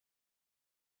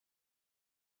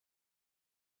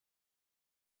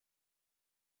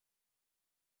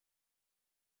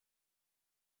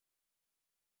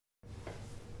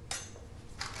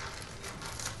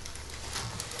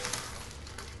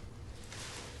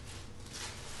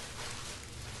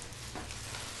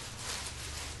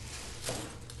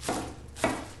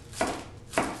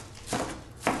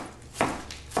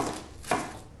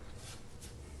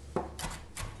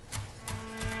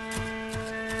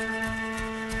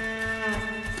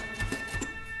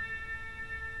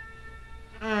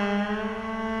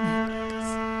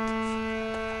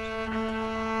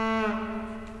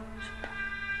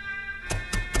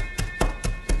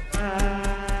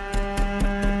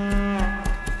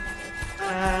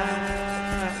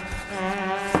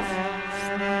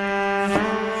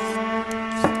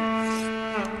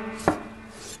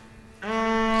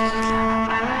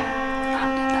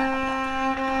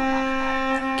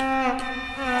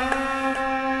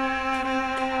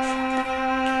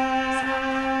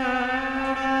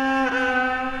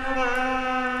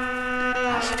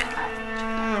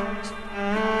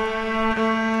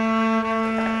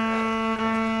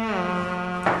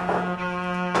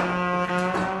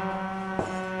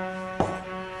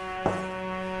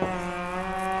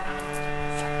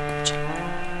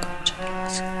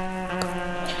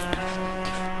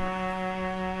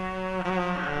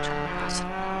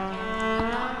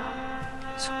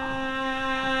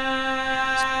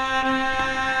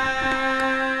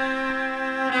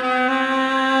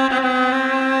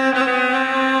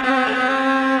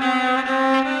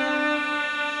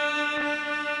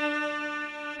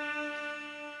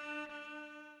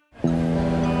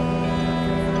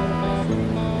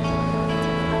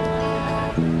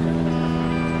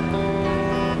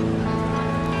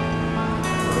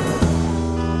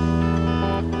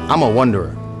I'm a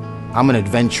wanderer. I'm an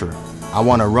adventurer. I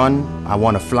want to run, I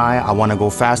want to fly, I want to go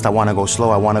fast, I want to go slow,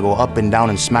 I want to go up and down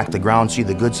and smack the ground, see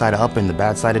the good side of up and the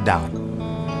bad side of down.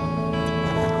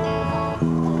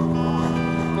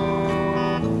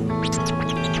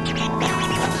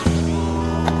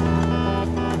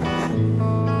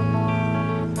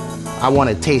 I want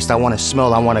to taste, I want to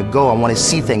smell, I want to go, I want to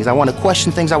see things, I want to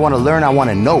question things, I want to learn, I want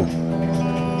to know.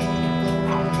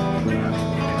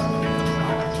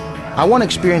 I want to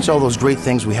experience all those great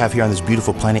things we have here on this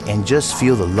beautiful planet and just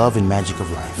feel the love and magic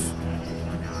of life.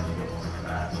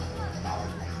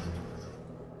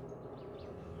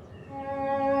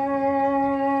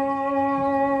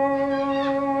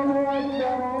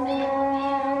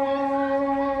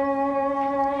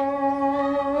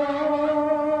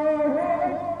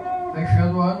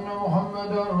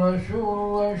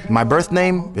 My birth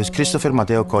name is Christopher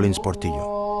Mateo Collins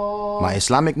Portillo. My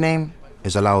Islamic name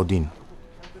is Alauddin.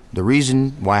 The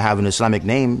reason why I have an Islamic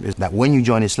name is that when you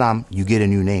join Islam, you get a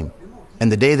new name. And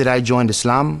the day that I joined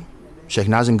Islam, Sheikh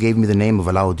Nazim gave me the name of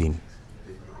Alauddin.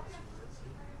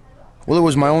 Well, it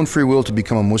was my own free will to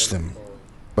become a Muslim,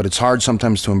 but it's hard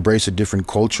sometimes to embrace a different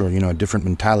culture, a different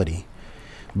mentality.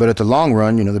 But at the long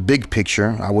run, the big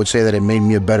picture, I would say that it made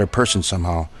me a better person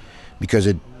somehow, because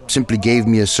it simply gave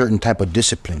me a certain type of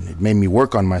discipline. It made me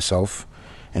work on myself,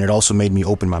 and it also made me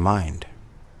open my mind.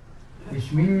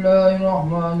 بسم الله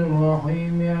الرحمن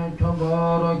الرحيم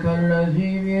تبارك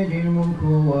الذي بيده الملك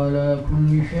وعلى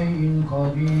كل شيء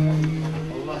قدير.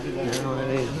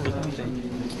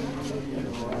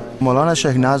 Maulana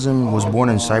Sheikh Nazim was born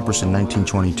in Cyprus in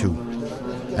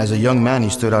 1922. As a young man, he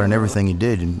stood out in everything he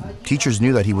did, and teachers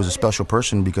knew that he was a special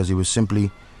person because he was simply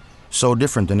so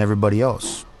different than everybody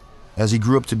else. As he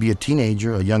grew up to be a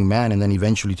teenager, a young man, and then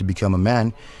eventually to become a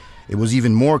man, it was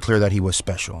even more clear that he was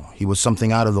special. He was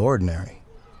something out of the ordinary.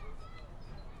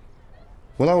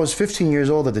 Well, I was 15 years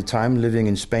old at the time, living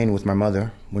in Spain with my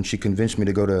mother, when she convinced me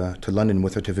to go to London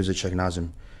with her to visit Sheikh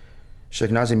Nazim.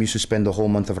 Sheikh Nazim used to spend the whole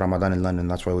month of Ramadan in London.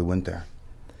 That's why we went there.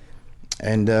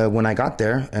 And when I got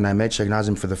there and I met Sheikh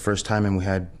Nazim for the first time and we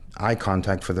had eye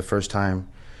contact for the first time,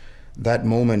 that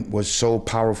moment was so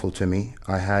powerful to me.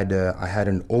 I had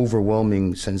an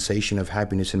overwhelming sensation of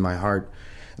happiness in my heart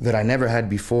that I never had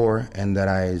before, and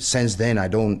that since then I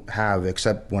don't have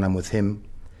except when I'm with him.